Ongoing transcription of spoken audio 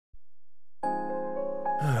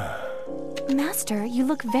Master, you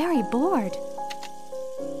look very bored.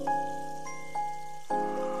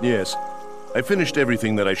 Yes. I finished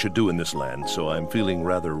everything that I should do in this land, so I'm feeling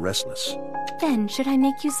rather restless. Then, should I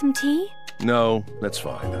make you some tea? No, that's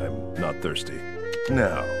fine. I'm not thirsty.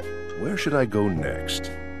 Now, where should I go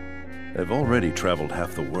next? I've already traveled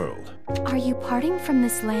half the world. Are you parting from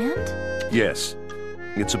this land? Yes.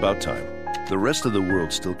 It's about time. The rest of the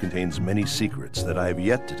world still contains many secrets that I have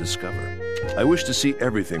yet to discover. I wish to see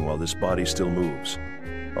everything while this body still moves.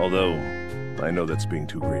 Although, I know that's being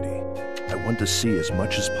too greedy. I want to see as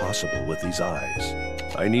much as possible with these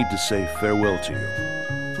eyes. I need to say farewell to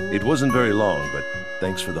you. It wasn't very long, but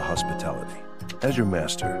thanks for the hospitality. As your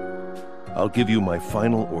master, I'll give you my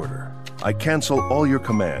final order. I cancel all your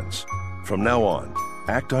commands. From now on,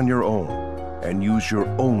 act on your own and use your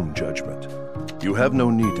own judgment. You have no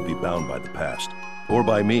need to be bound by the past, or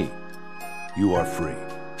by me. You are free.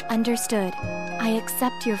 Understood. I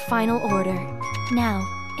accept your final order. Now,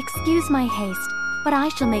 excuse my haste, but I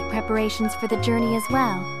shall make preparations for the journey as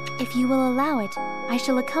well. If you will allow it, I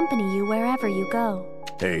shall accompany you wherever you go.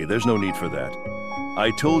 Hey, there's no need for that.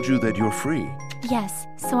 I told you that you're free. Yes,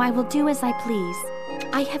 so I will do as I please.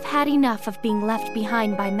 I have had enough of being left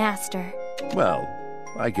behind by Master. Well,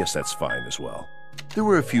 I guess that's fine as well. There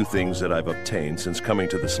were a few things that I've obtained since coming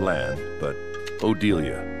to this land, but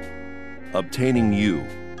Odelia, obtaining you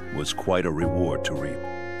was quite a reward to reap.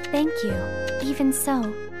 Thank you. Even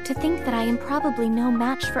so, to think that I am probably no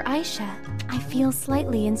match for Aisha, I feel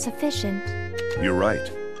slightly insufficient. You're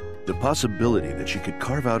right. The possibility that she could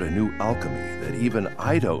carve out a new alchemy that even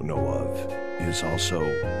I don't know of is also...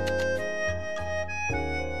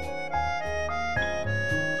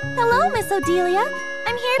 Hello, Miss Odelia.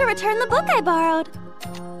 I'm here to return the book I borrowed.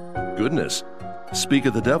 Goodness. Speak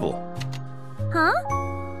of the devil. Huh?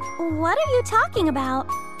 What are you talking about?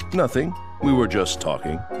 Nothing. We were just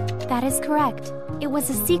talking. That is correct. It was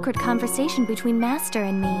a secret conversation between Master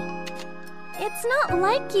and me. It's not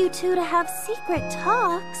like you two to have secret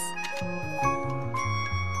talks.